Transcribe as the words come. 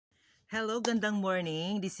Hello, gandang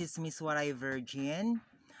morning. This is Miss Waray Virgin.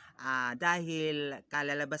 Dahil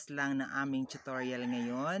kalalabas lang ng aming tutorial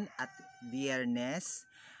ngayon at Biyernes,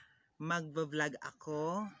 magbablog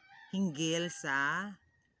ako hinggil sa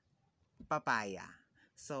papaya.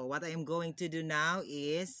 So, what I am going to do now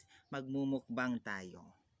is magmumukbang tayo.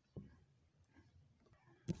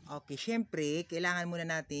 Okay, syempre, kailangan muna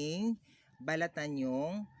nating balatan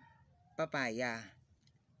yung papaya.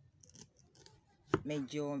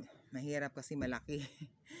 Medyo mahirap kasi malaki.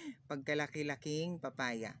 Pagkalaki-laking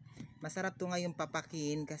papaya. Masarap to ngayong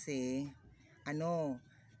papakin kasi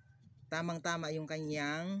tamang-tama yung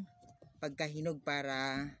kanyang pagkahinog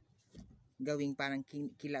para gawing parang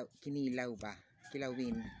kinilaw ba?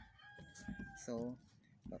 Kilawin. So,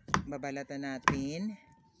 babalatan natin.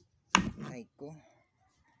 Ay ko.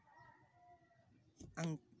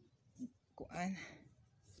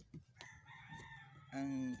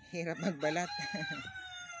 Ang hirap magbalat.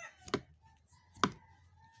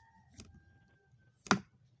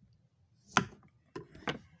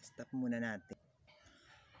 Stop muna natin.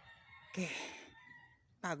 Okay.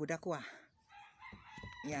 Pagod ako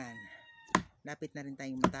Yan. Lapit na rin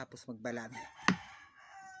tayong matapos magbalat.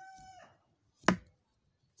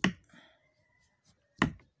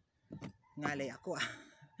 Ngalay ako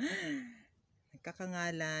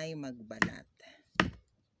Nagkakangalay magbalat.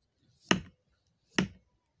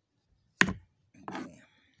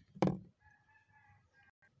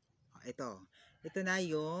 Ito na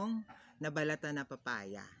yung nabalatan na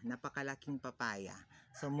papaya, napakalaking papaya.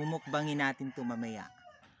 So mumukbangin natin ito mamaya.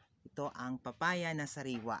 Ito ang papaya na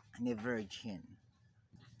sariwa ni Virgin.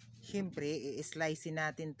 Siyempre, i-slice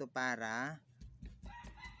natin to para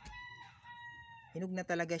hinog na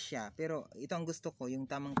talaga siya. Pero ito ang gusto ko, yung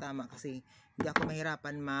tamang-tama, kasi hindi ako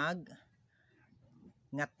mahirapan mag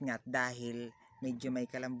ngat-ngat dahil medyo may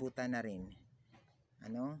kalambutan na rin.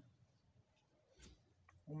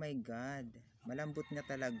 Oh my God, malambot na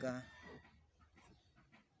talaga.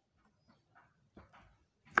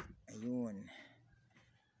 Ayun.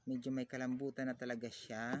 Medyo may kalambutan na talaga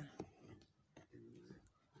siya.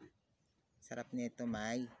 Sarap nito,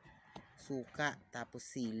 may suka tapos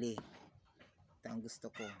sili. Ito ang gusto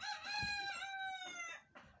ko.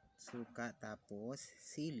 Suka tapos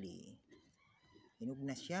sili. Hinog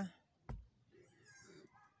na siya.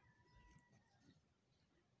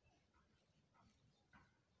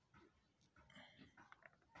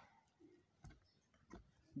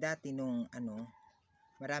 Dati nung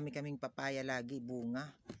marami kaming papaya lagi, bunga.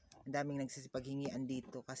 Ang daming nagsisipaghingian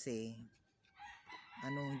dito kasi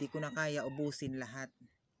hindi ko na kaya ubusin lahat.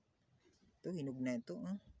 Ito, hinog na ito.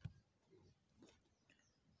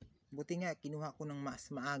 Buti nga kinuha ko ng mas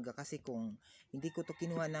maaga, kasi kung hindi ko to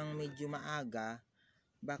kinuha ng medyo maaga,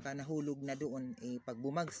 baka nahulog na doon, pag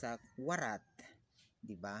bumagsak, warat.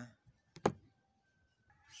 'Di ba?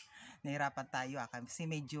 Nahirapan tayo kasi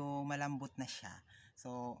medyo malambot na siya.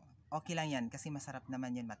 So, okay lang yan kasi masarap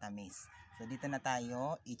naman yun, matamis. So, dito na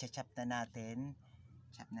tayo, i-chop na natin.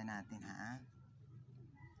 Chop na natin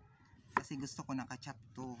Kasi gusto ko naka-chop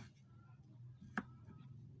to.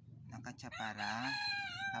 Naka-chop para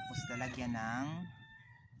tapos lalagyan ng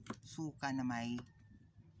suka na may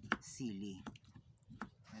sili.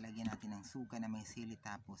 Lalagyan natin ng suka na may sili,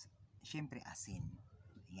 tapos syempre asin.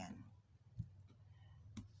 Ayan.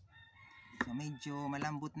 So, medyo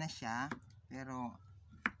malambot na siya, pero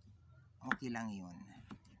okay lang yun.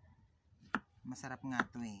 Masarap nga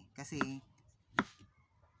to kasi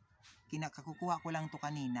kakukuha ko lang to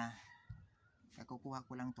kanina.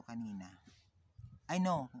 Ay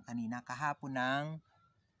no, kanina, kahapon ng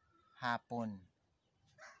hapon.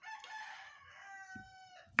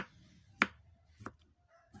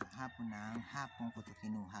 Hapon ko to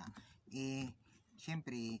kinuha.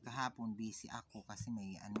 Syempre kahapon busy ako kasi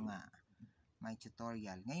may may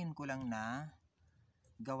tutorial. Ngayon ko lang na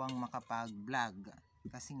gawang makapag-vlog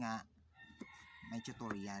kasi nga may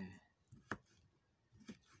tutorial.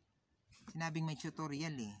 Sinabing may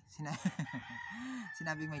tutorial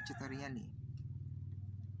Sinabing may tutorial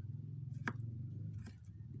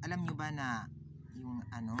Alam nyo ba na yung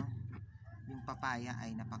yung papaya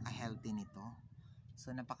ay napaka-healthy nito?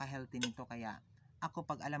 So napaka-healthy nito, kaya ako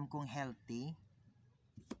pag alam kong healthy,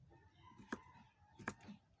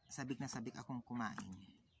 sabik na sabik akong kumain.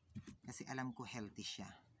 Kasi alam ko healthy siya.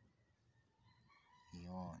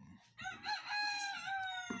 Yun.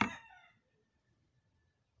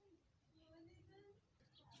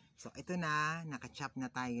 So, ito na. Naka-chop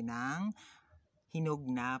na tayo ng hinog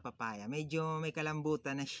na papaya. Medyo may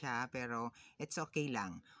kalambutan na siya, pero it's okay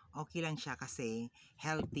lang. Okay lang siya kasi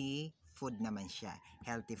healthy food naman siya.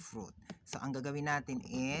 Healthy fruit. So, ang gagawin natin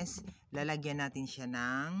is lalagyan natin siya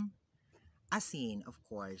ng asin, of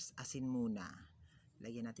course. Asin muna.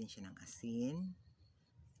 Lagyan natin siya ng asin.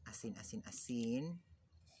 Asin.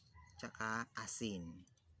 Tsaka asin.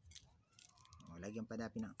 O, lagyan pa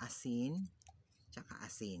natin ng asin. Tsaka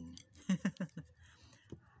asin.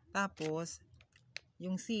 Tapos,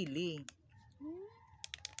 yung sili.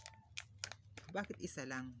 Bakit isa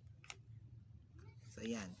lang? So,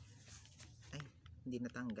 ayan. Ay, hindi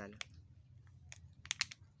natanggal.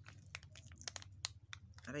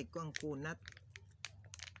 Aray ko, ang kunat.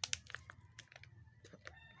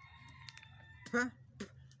 Ha?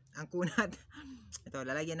 Ang kunat. Ito,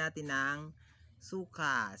 lalagyan natin ng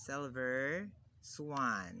suka, silver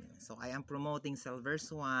swan. So, I am promoting silver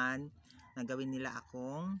swan na gawin nila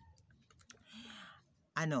akong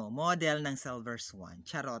model ng silver swan.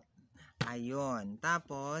 Charot. Ayun.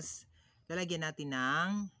 Tapos, lalagyan natin ng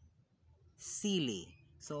sili.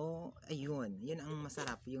 So, ayun. Yun ang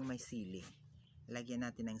masarap, yung may sili. Lagyan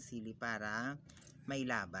natin ng sili para may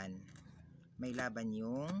laban. May laban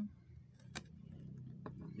yung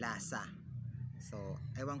lasa. So,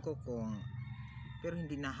 ewan ko kung pero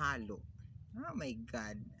hindi nahalo. Oh my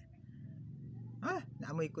God.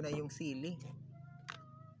 Naamoy ko na yung sili.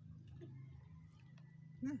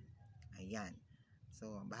 Ayan.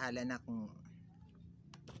 So, bahala na kung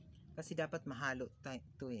kasi dapat mahalo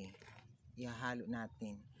ito eh. Ihahalo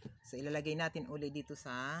natin. So, ilalagay natin uli dito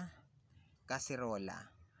sa kaserola.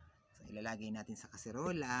 So, ilalagay natin sa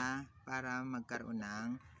kaserola para magkaroon ng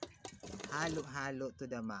halo-halo to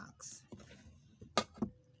the max.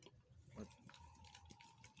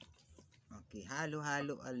 Okay,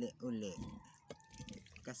 halo-halo uli.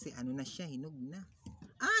 Kasi na siya, hinog na.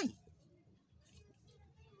 Ay!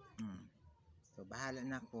 So, bahala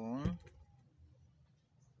na kung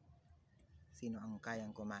sino ang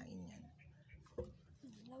kayang kumain yan.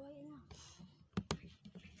 Laway na.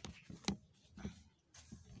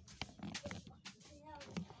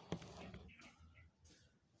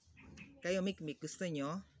 Kayo, Mikmik, gusto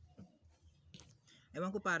nyo? Ewan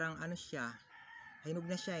ko, parang siya. Hinog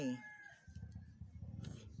na siya eh.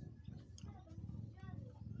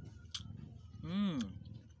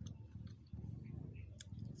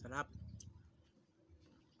 Sarap.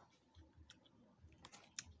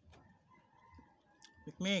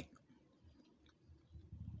 Mikmik.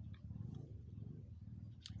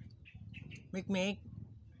 Mikmik.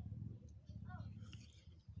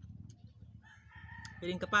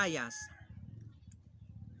 Piling kapayas.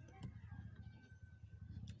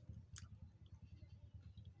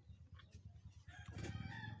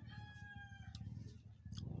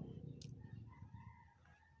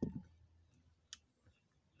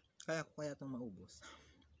 Kaya ko itong maubos.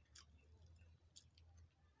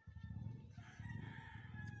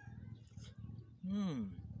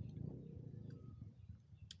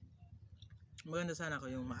 Maganda sana ko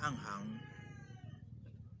yung maanghang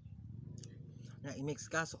na i-mix,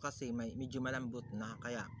 kaso kasi medyo malambot na,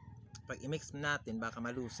 kaya pag i-mix natin baka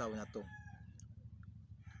malusaw na to.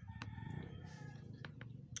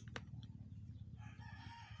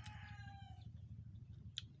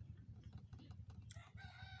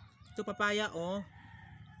 Ito papaya oh.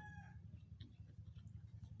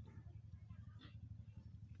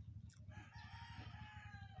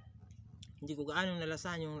 Hindi ko gaano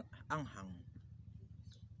nalasahan yung anghang.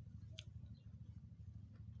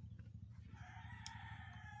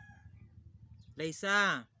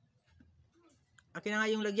 Laysa, akin na nga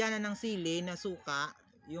yung lagyanan ng sili na suka,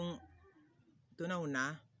 yung tunaw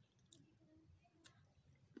na.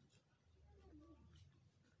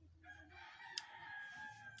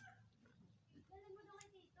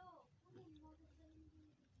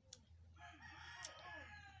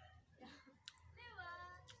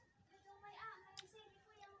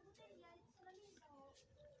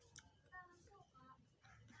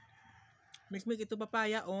 Mikmik, ito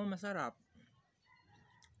papaya oh, masarap.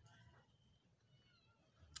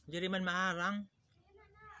 Hindi rin man maarang.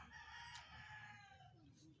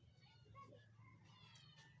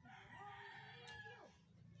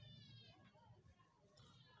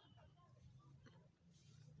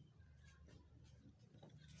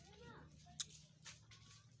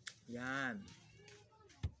 Yan.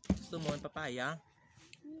 Gusto mo ang papaya?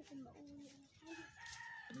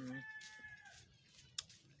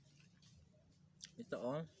 Ito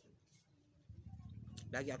oh.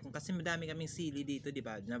 Lagi akong, kasi madami kaming sili dito, di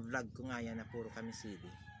ba? Na-vlog ko nga yan na puro kami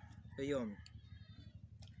sili. So yun.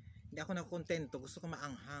 Hindi ako nakontento, gusto ko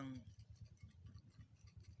maanghang.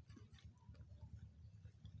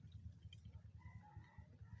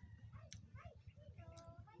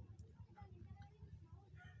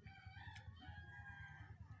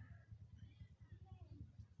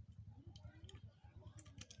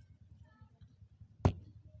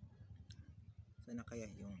 Sana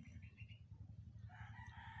kaya yung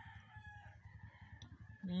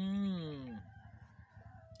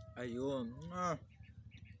ayun.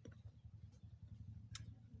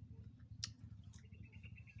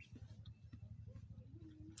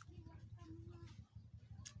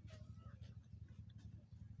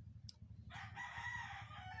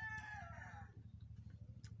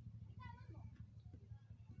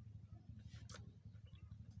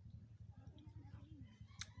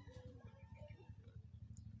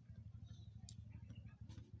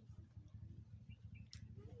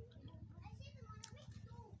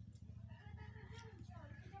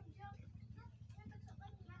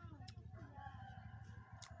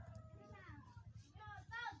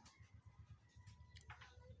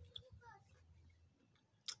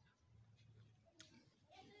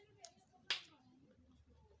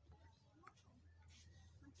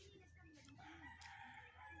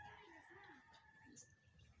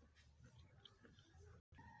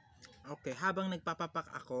 Okay, habang nagpapapak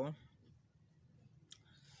ako,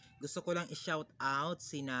 gusto ko lang i-shout out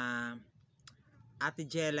sina Ate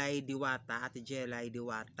Jelay Diwata,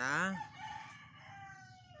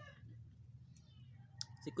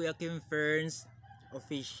 si Kuya Kim Ferns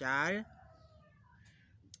Official,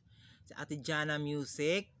 si Ate Jana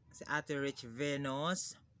Music, si Ate Rich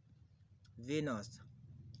Venus,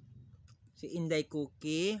 si Inday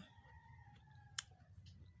Cookie,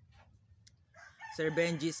 Sir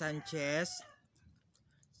Benji Sanchez,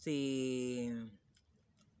 si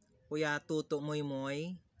Kuya Tuto Moy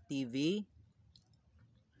Moy TV,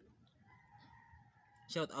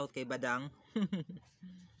 shout out kay Badang,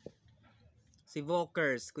 si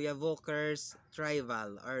Vokers, Kuya Vokers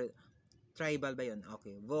Tribal ba yun?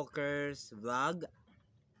 Okay, Vokers Vlog,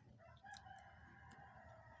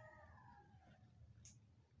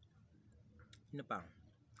 ano pa?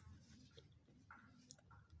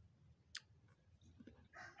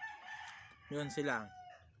 Yun sila.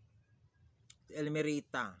 Si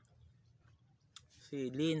Elmerita,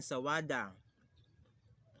 si Lynn Sawada,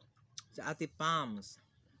 si Ate Pams.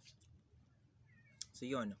 So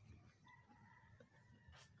yun.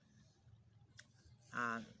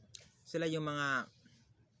 Sila yung mga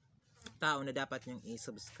tao na dapat nyong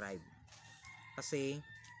i-subscribe. Kasi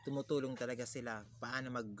tumutulong talaga sila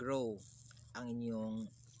paano mag-grow ang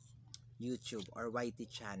inyong YouTube or YT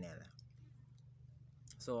channel.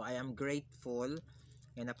 So I am grateful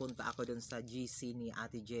na napunta ako dun sa GC ni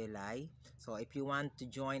Ate Jelay. So if you want to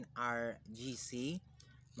join our GC,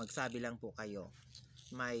 magsabi lang po kayo.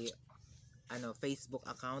 My Facebook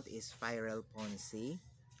account is Viral Ponzi,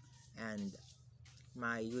 and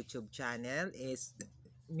my YouTube channel is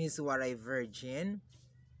Miss Waray Virgin.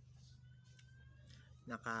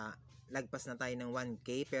 Nakalagpas na tayo ng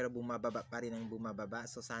 1K pero bumababa pa rin ang bumababa.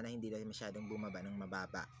 So sana hindi na masyadong bumaba ng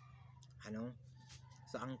mababa.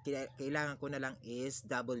 So ang kailangan ko na lang is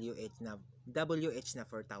WH na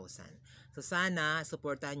 4,000. So sana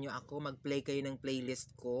suportahan nyo ako, mag-play kayo ng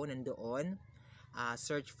playlist ko nandoon.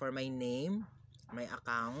 Search for my name, my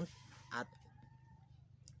account, at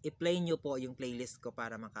i-play nyo po yung playlist ko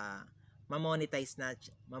para ma-monetize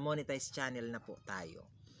channel na po tayo.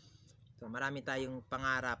 So marami tayong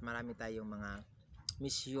pangarap, marami tayong mga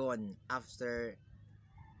mission after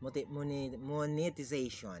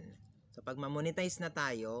monetization. So pag ma-monetize na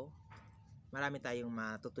tayo, marami tayong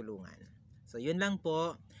matutulungan. So yun lang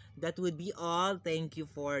po. That would be all. Thank you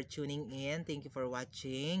for tuning in. Thank you for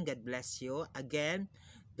watching. God bless you. Again,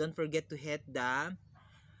 don't forget to hit the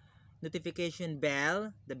notification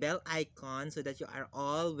bell, the bell icon, so that you are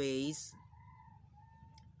always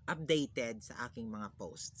updated sa aking mga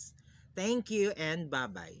posts. Thank you and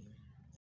bye-bye.